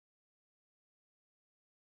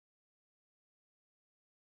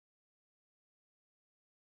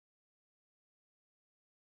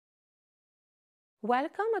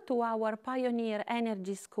Welcome to our Pioneer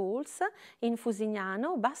Energy Schools in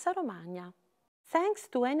Fusignano, Bassa Romagna. Thanks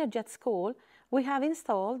to Energy at School, we have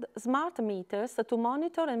installed smart meters to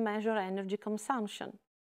monitor and measure energy consumption.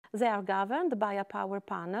 They are governed by a power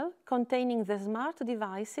panel containing the smart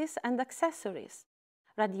devices and accessories.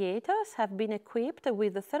 Radiators have been equipped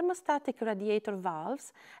with thermostatic radiator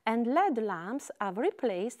valves, and LED lamps have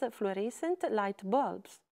replaced fluorescent light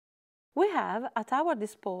bulbs. We have at our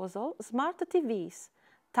disposal smart TVs,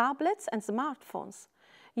 tablets and smartphones,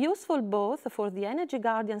 useful both for the Energy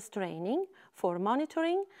Guardians training, for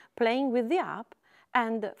monitoring, playing with the app,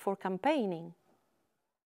 and for campaigning.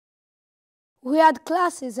 We had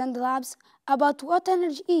classes and labs about what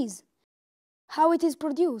energy is, how it is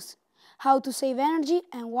produced, how to save energy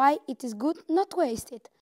and why it is good not to waste it,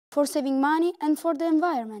 for saving money and for the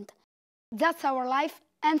environment. That's our life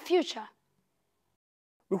and future.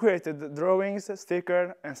 We created drawings,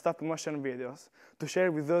 stickers and stop-motion videos to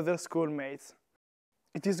share with other schoolmates.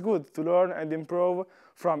 It is good to learn and improve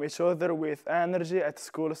from each other with Energy at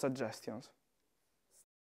School suggestions.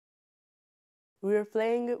 We are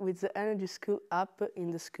playing with the Energy School app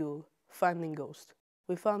in the school, finding ghosts.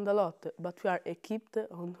 We found a lot, but we are equipped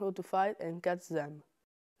on how to find and catch them,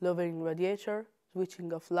 lowering radiator,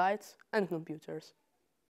 switching off lights and computers.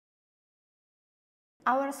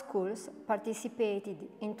 Our schools participated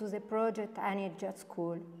into the project Energy at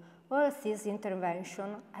School. All these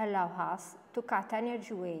interventions allow us to cut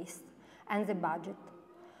energy waste and the budget.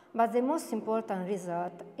 But the most important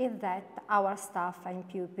result is that our staff and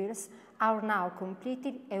pupils are now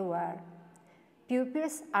completely aware.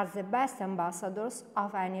 Pupils are the best ambassadors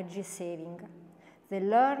of energy saving. They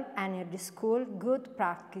learn Energy School good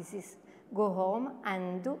practices, go home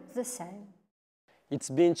and do the same. It's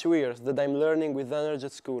been 2 years that I'm learning with Energy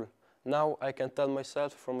at School. Now I can tell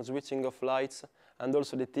myself from switching off lights and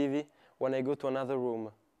also the TV when I go to another room.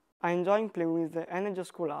 I enjoy playing with the Energy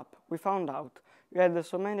School app. We found out we had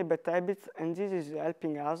so many bad habits and this is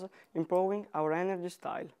helping us improving our energy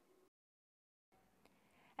style.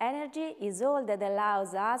 Energy is all that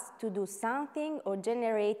allows us to do something or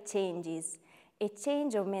generate changes. A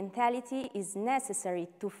change of mentality is necessary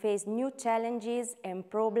to face new challenges and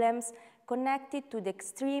problems connected to the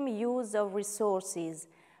extreme use of resources,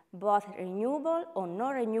 both renewable or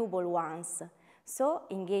non-renewable ones. So,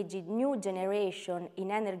 engaging new generation in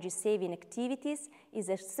energy-saving activities is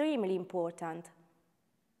extremely important.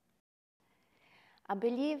 I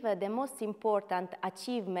believe the most important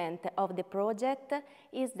achievement of the project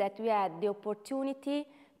is that we had the opportunity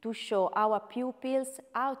to show our pupils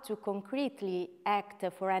how to concretely act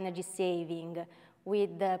for energy saving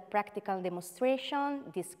with practical demonstration,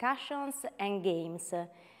 discussions and games.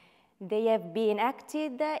 They have been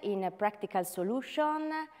acted in a practical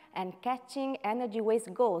solution and catching energy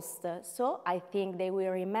waste ghosts, so I think they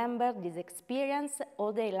will remember this experience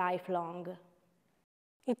all their life long.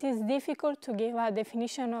 It is difficult to give a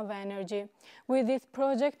definition of energy. With this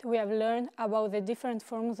project, we have learned about the different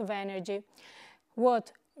forms of energy,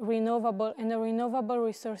 what renewable and renewable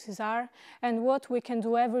resources are, and what we can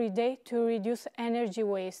do every day to reduce energy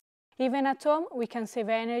waste. Even at home, we can save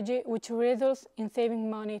energy, which results in saving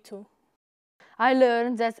money too. I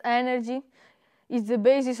learned that energy is the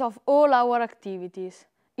basis of all our activities.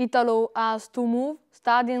 It allows us to move,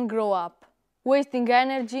 study and grow up. Wasting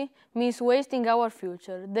energy means wasting our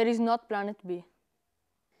future. There is not planet B.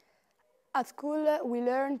 At school, we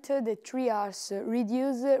learned the 3 R's: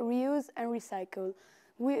 reduce, reuse and recycle.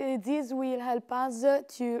 This will help us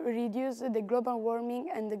to reduce the global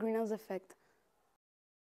warming and the greenhouse effect.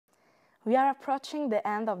 We are approaching the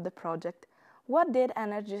end of the project. What did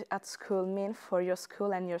Energy at School mean for your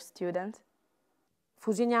school and your students?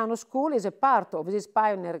 Fusignano School is a part of this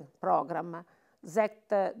pioneer program that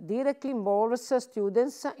directly involves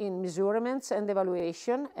students in measurements and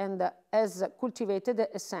evaluation and has cultivated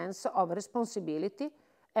a sense of responsibility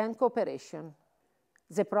and cooperation.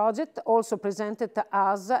 The project also presented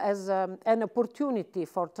us as an opportunity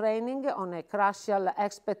for training on a crucial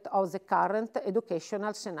aspect of the current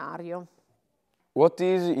educational scenario. What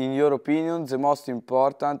is, in your opinion, the most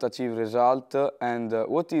important achieved result and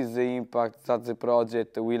what is the impact that the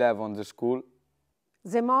project will have on the school?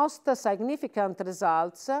 The most significant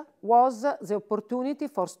result was the opportunity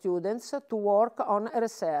for students to work on a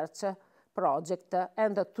research project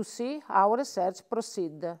and to see how research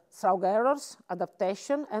proceeds through errors,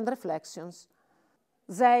 adaptation and reflections.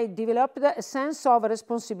 They developed a sense of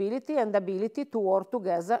responsibility and ability to work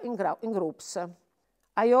together in groups.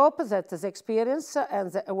 I hope that the experience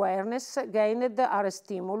and the awareness gained are a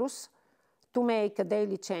stimulus to make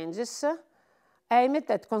daily changes aimed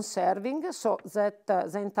at conserving so that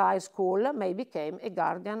the entire school may become a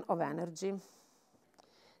guardian of energy.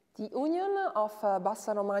 The Union of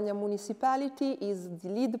Bassa Romagna Municipality is the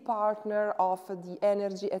lead partner of the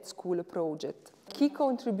Energy at School project. Key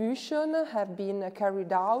contributions have been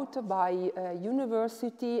carried out by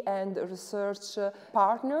university and research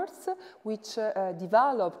partners which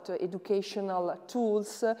developed educational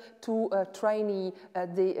tools to train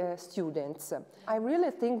the students. I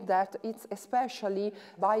really think that it's especially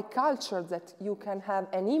by culture that you can have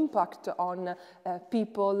an impact on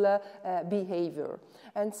people behavior.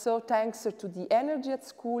 And so thanks to the Energy at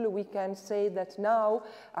School, we can say that now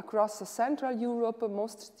across Central Europe,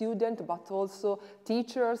 most students, but also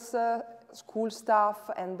teachers, school staff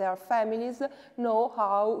and their families know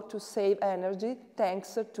how to save energy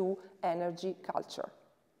thanks to energy culture.